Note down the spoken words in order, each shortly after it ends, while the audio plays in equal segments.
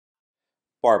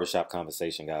barbershop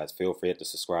conversation, guys. Feel free to hit the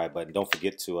subscribe button. Don't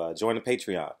forget to join the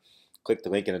Patreon. Click the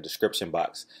link in the description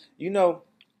box. You know,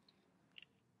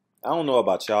 I don't know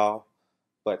about y'all,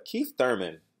 but Keith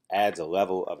Thurman adds a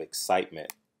level of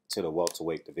excitement to the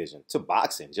welterweight division, to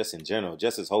boxing, just in general,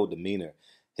 just his whole demeanor,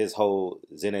 his whole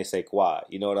je ne sais quoi.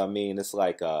 You know what I mean? It's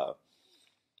like uh,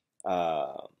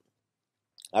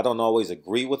 I don't always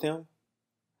agree with him,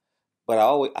 but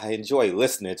I enjoy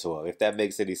listening to him. If that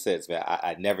makes any sense, man.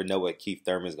 I never know what Keith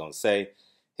Thurman's gonna say.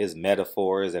 His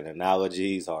metaphors and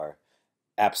analogies are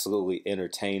absolutely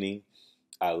entertaining.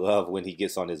 I love when he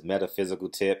gets on his metaphysical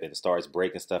tip and starts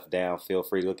breaking stuff down. Feel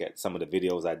free to look at some of the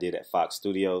videos I did at Fox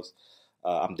Studios.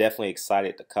 I'm definitely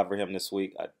excited to cover him this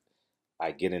week.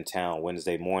 I get in town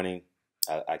Wednesday morning.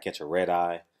 I catch a red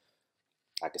eye.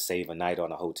 I could save a night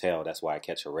on a hotel. That's why I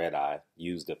catch a red eye.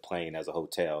 Use the plane as a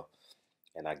hotel,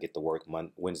 and I get to work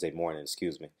Wednesday morning.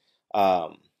 Excuse me.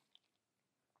 Um,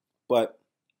 but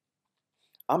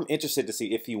I'm interested to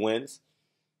see if he wins.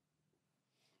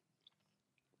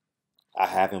 I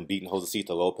have him beating Josecito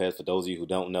Lopez. For those of you who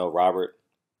don't know, Robert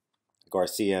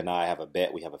Garcia and I have a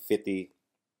bet. We have a 50.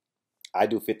 I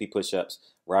do 50 push-ups.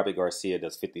 Robert Garcia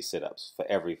does 50 sit-ups for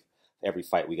every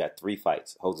fight. We got 3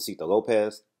 fights: Josecito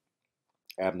Lopez,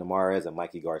 Abner Mares, and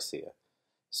Mikey Garcia.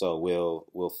 So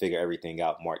we'll figure everything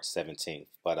out March 17th.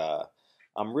 But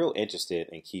I'm real interested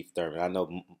in Keith Thurman. I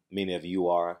know many of you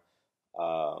are.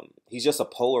 He's just a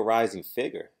polarizing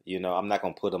figure. You know, I'm not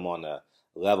gonna put him on the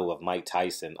level of Mike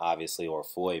Tyson, obviously, or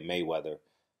Floyd Mayweather.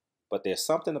 But there's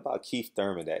something about Keith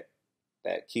Thurman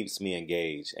that keeps me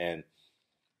engaged, and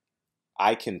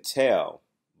I can tell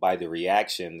by the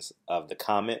reactions of the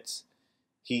comments.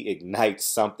 He ignites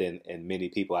something in many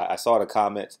people. I saw the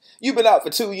comments. You've been out for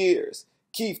 2 years,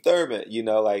 Keith Thurman. You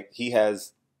know, like he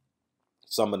has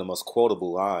some of the most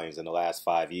quotable lines in the last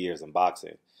 5 years in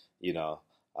boxing. You know,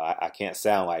 I can't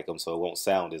sound like him, so it won't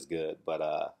sound as good. But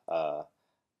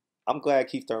I'm glad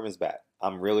Keith Thurman's back.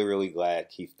 I'm really, really glad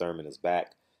Keith Thurman is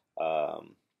back.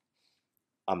 Um,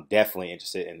 I'm definitely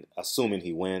interested in assuming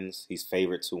he wins. He's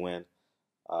favored to win.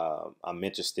 I'm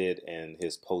interested in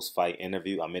his post-fight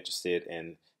interview. I'm interested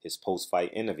in his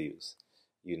post-fight interviews.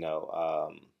 You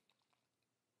know,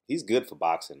 he's good for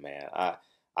boxing, man.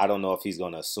 I don't know if he's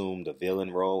going to assume the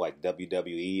villain role like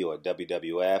WWE or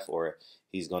WWF, or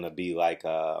he's going to be like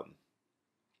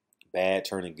bad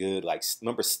turning good. Like,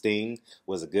 remember Sting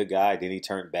was a good guy, then he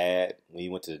turned bad when he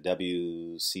went to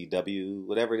the WCW,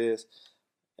 whatever it is,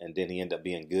 and then he ended up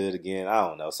being good again. I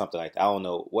don't know, something like that. I don't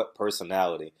know what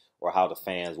personality or how the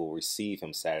fans will receive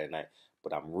him Saturday night,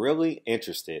 but I'm really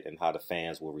interested in how the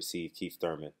fans will receive Keith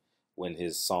Thurman when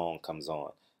his song comes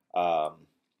on.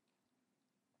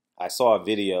 I saw a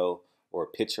video or a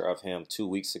picture of him 2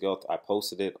 weeks ago. I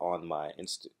posted it on my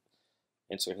Instagram.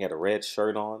 He had a red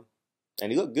shirt on,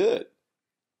 and he looked good.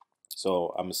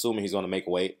 So I'm assuming he's going to make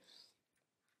weight.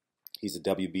 He's a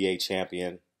WBA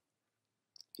champion.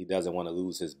 He doesn't want to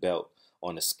lose his belt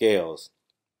on the scales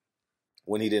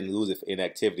when he didn't lose it for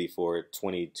inactivity for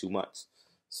 22 months.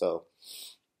 So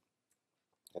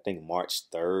I think March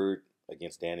 3rd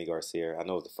against Danny Garcia. I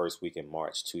know it was the first week in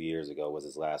March 2 years ago was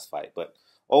his last fight. But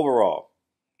overall,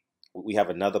 we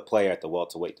have another player at the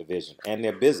welterweight division, and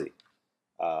they're busy.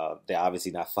 They're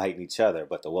obviously not fighting each other,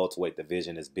 but the welterweight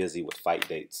division is busy with fight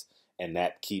dates, and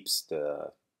that keeps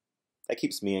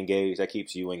me engaged. That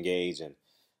keeps you engaged, and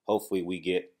hopefully we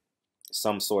get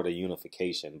some sort of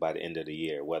unification by the end of the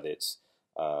year. Whether it's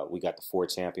we got the 4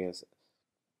 champions,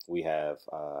 we have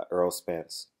Earl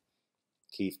Spence,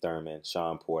 Keith Thurman,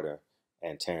 Sean Porter,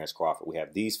 and Terrence Crawford. We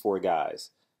have these 4 guys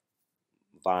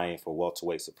vying for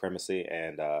welterweight supremacy,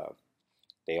 and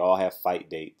they all have fight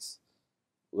dates.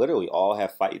 Literally all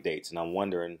have fight dates, and I'm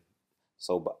wondering,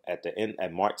 so at the end,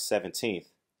 at March 17th,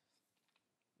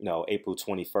 no, April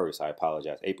 21st, I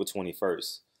apologize, April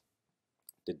 21st,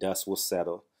 the dust will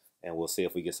settle, and we'll see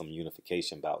if we get some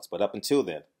unification bouts. But up until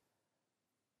then,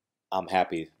 I'm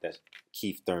happy that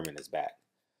Keith Thurman is back.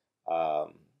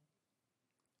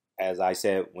 As I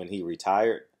said, when he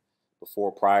retired,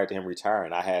 prior to him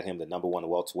retiring, I had him the #1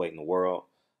 welterweight in the world.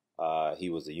 He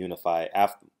was a unified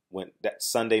that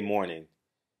Sunday morning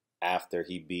after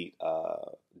he beat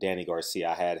Danny Garcia.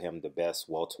 I had him the best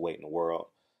welterweight in the world.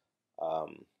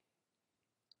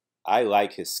 I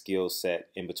like his skill set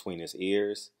in between his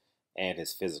ears and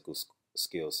his physical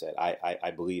skill set.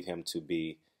 I believe him to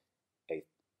be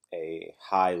a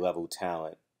high level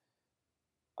talent.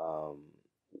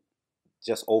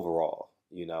 Just overall,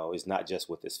 you know, it's not just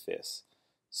with his fists.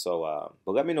 So,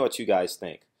 but let me know what you guys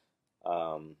think.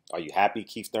 Are you happy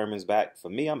Keith Thurman's back? For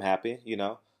me, I'm happy. You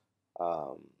know,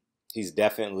 he's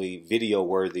definitely video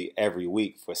worthy every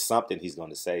week for something he's going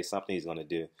to say, something he's going to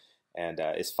do. And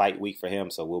it's fight week for him,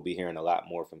 so we'll be hearing a lot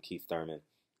more from Keith Thurman.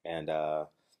 And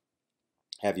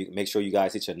have you make sure you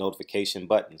guys hit your notification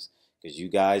buttons, because you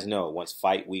guys know once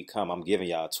fight week come, I'm giving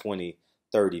y'all 20,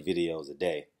 30 videos a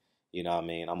day. You know what I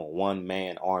mean? I'm a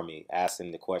one-man army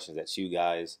asking the questions that you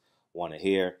guys want to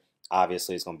hear.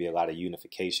 Obviously, it's going to be a lot of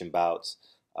unification bouts.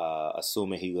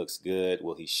 Assuming he looks good,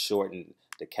 will he shorten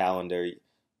the calendar?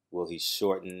 Will he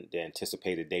shorten the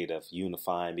anticipated date of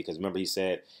unifying? Because remember, he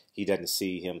said he doesn't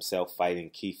see himself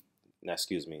fighting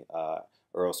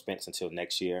Earl Spence until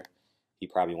next year. He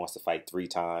probably wants to fight 3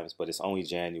 times, but it's only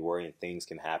January and things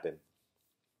can happen.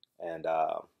 And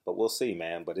but we'll see,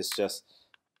 man. But it's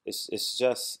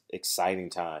just exciting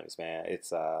times, man.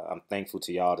 I'm thankful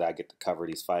to y'all that I get to cover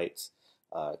these fights.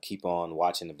 Keep on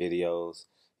watching the videos.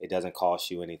 It doesn't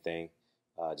cost you anything.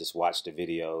 Just watch the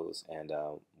videos and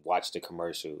watch the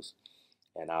commercials,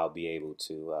 and I'll be able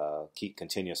to keep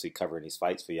continuously covering these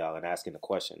fights for y'all and asking the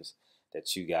questions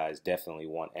that you guys definitely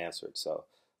want answered. So,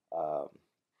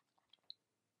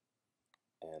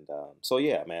 so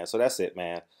yeah, man. So that's it,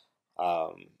 man.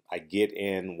 I get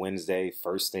in Wednesday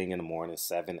first thing in the morning,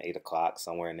 7, 8 o'clock,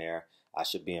 somewhere in there. I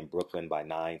should be in Brooklyn by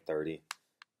 9:30,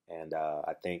 and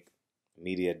I think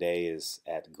media day is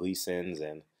at Gleason's,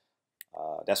 and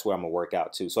that's where I'm gonna work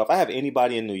out too. So if I have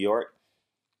anybody in New York,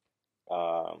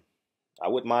 I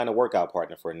wouldn't mind a workout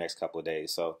partner for the next couple of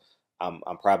days. So I'm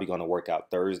probably gonna work out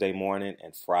Thursday morning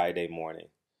and Friday morning.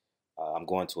 I'm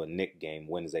going to a Knicks game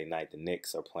Wednesday night. The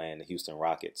Knicks are playing the Houston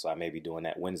Rockets, so I may be doing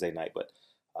that Wednesday night. But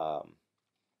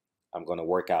I'm going to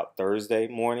work out Thursday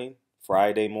morning,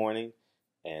 Friday morning,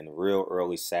 and real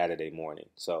early Saturday morning.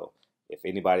 So if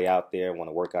anybody out there want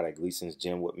to work out at Gleason's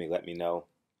gym with me, let me know.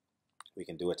 We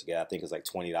can do it together. I think it's like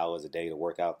 $20 a day to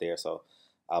work out there. So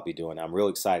I'll be doing it. I'm real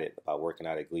excited about working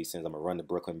out at Gleason's. I'm going to run the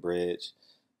Brooklyn Bridge,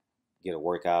 get a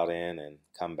workout in, and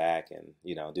come back and,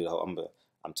 do the whole.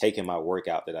 I'm taking my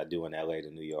workout that I do in LA to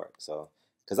New York. So,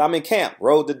 because I'm in camp,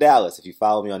 road to Dallas. If you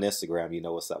follow me on Instagram, you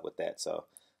know what's up with that. So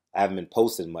I haven't been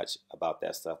posting much about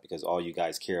that stuff because all you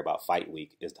guys care about fight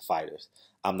week is the fighters.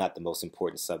 I'm not the most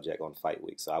important subject on fight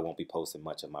week, so I won't be posting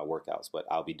much of my workouts, but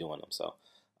I'll be doing them. So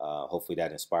hopefully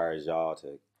that inspires y'all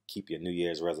to keep your New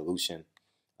Year's resolution,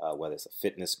 whether it's a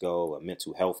fitness goal, a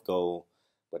mental health goal,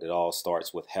 but it all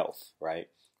starts with health, right?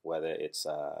 Whether it's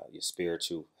your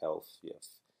spiritual health, your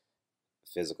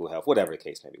physical health, whatever the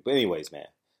case may be. But anyways, man,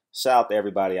 shout out to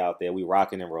everybody out there. We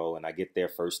rocking and rolling. I get there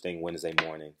first thing Wednesday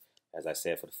morning, as I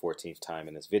said for the 14th time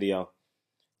in this video.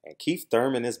 And Keith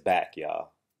Thurman is back,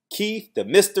 y'all. Keith, the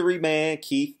mystery man,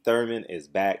 Keith Thurman is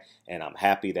back. And I'm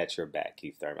happy that you're back,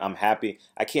 Keith Thurman. I'm happy.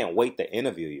 I can't wait to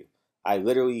interview you. I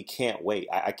literally can't wait.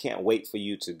 I can't wait for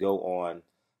you to go on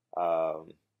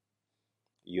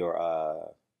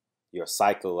your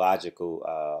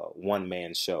psychological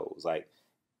one-man shows. Like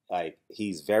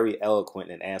he's very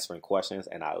eloquent in answering questions,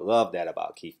 and I love that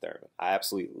about Keith Thurman. I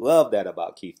absolutely love that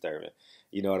about Keith Thurman.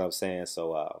 You know what I'm saying?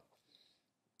 So,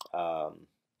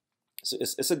 so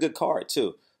it's a good card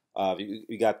too.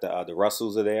 You got the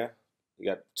Russells are there. You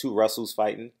got 2 Russells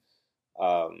fighting.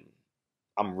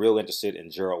 I'm real interested in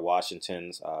Gerald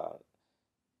Washington's.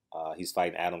 He's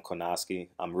fighting Adam Kornowski.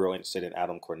 I'm real interested in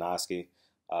Adam Kornowski.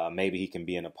 Maybe he can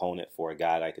be an opponent for a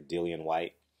guy like a Dillian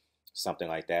White, something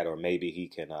like that, or maybe he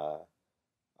can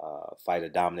fight a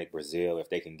Dominic Brazil if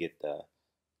they can get the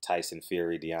Tyson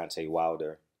Fury, Deontay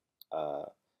Wilder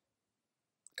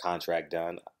contract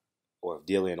done, or if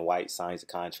Dillian White signs a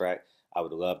contract. I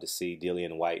would love to see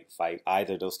Dillian White fight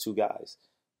either of those 2 guys,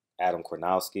 Adam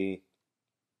Kornowski,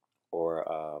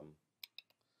 or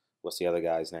what's the other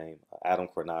guy's name? Adam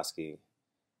Kornowski.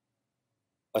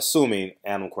 Assuming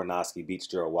Adam Kornowski beats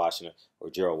Gerald Washington, or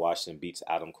Gerald Washington beats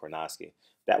Adam Kornowski.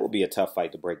 That would be a tough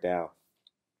fight to break down.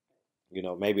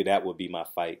 Maybe that would be my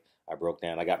fight I broke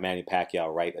down. I got Manny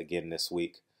Pacquiao right again this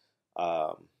week.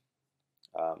 So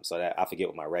that I forget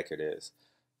what my record is.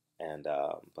 And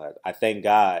but I thank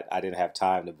God I didn't have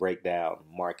time to break down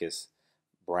Marcus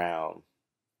Brown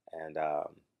and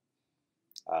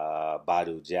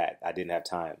Badu Jack. I didn't have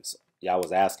time. So y'all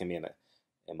was asking me in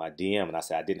my DM, and I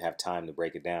said I didn't have time to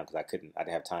break it down because I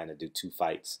didn't have time to do 2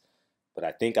 fights. But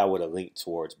I think I would have linked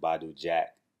towards Badu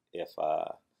Jack if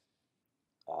I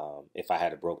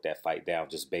had broke that fight down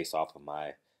just based off of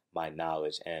my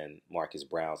knowledge and Marcus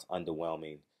Brown's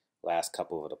underwhelming last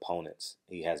couple of opponents.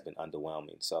 He has been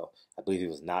underwhelming. So I believe he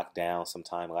was knocked down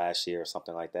sometime last year or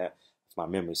something like that, if my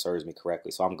memory serves me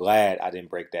correctly. So I'm glad I didn't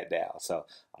break that down. So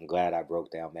I'm glad I broke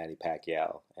down Manny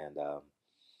Pacquiao and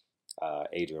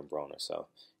Adrian Broner. So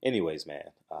anyways,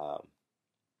 man,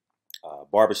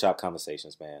 barbershop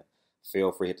conversations, man.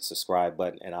 feel free to hit the subscribe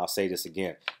button. And I'll say this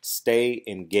again, stay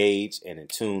engaged and in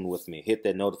tune with me. Hit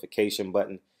that notification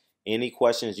button. Any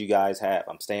questions you guys have,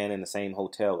 I'm staying in the same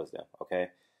hotel as them, okay?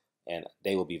 And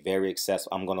they will be very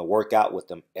accessible. I'm going to work out with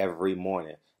them every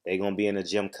morning. They're going to be in the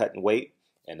gym cutting weight,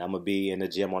 and I'm going to be in the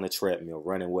gym on the treadmill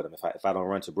running with them. If I don't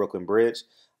run to Brooklyn Bridge,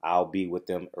 I'll be with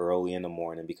them early in the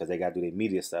morning because they got to do their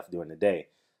media stuff during the day.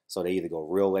 So they either go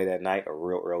real late at night or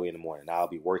real early in the morning. I'll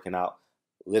be working out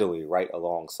literally right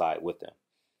alongside with them.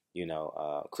 You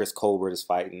know, Chris Colbert is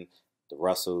fighting, the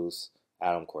Russells,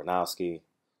 Adam Kornowski,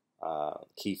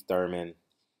 Keith Thurman,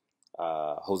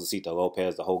 Josecito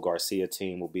Lopez, the whole Garcia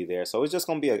team will be there. So it's just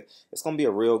gonna be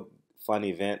a real fun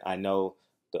event. I know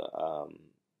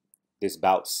this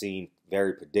bout seemed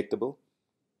very predictable,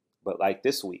 but like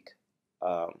this week,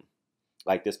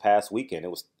 like this past weekend,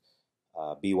 it was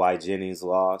B.Y. Jennings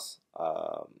lost.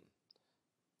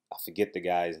 I forget the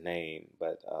guy's name,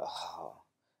 but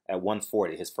at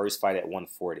 140, his first fight at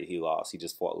 140, he lost. He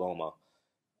just fought Loma,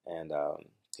 and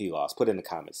he lost. Put it in the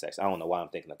comment section. I don't know why I'm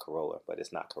thinking of Corolla, but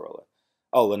it's not Corolla.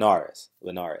 Oh, Linares.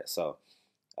 So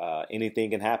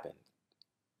anything can happen.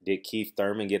 Did Keith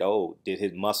Thurman get old? Did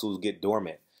his muscles get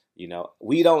dormant? You know,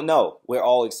 we don't know. We're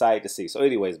all excited to see. So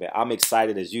anyways, man, I'm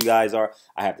excited as you guys are.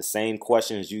 I have the same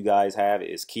questions you guys have.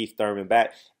 Is Keith Thurman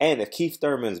back? And if Keith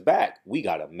Thurman's back, we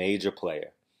got a major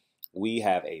player. We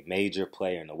have a major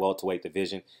player in the welterweight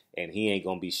division, and he ain't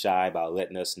going to be shy about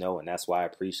letting us know, and that's why I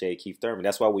appreciate Keith Thurman.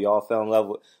 That's why we all fell in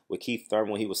love with Keith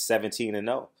Thurman when he was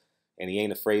 17-0, and he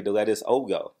ain't afraid to let his O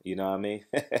go. You know what I mean?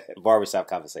 Barbershop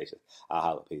conversation. I'll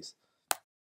holla. Peace.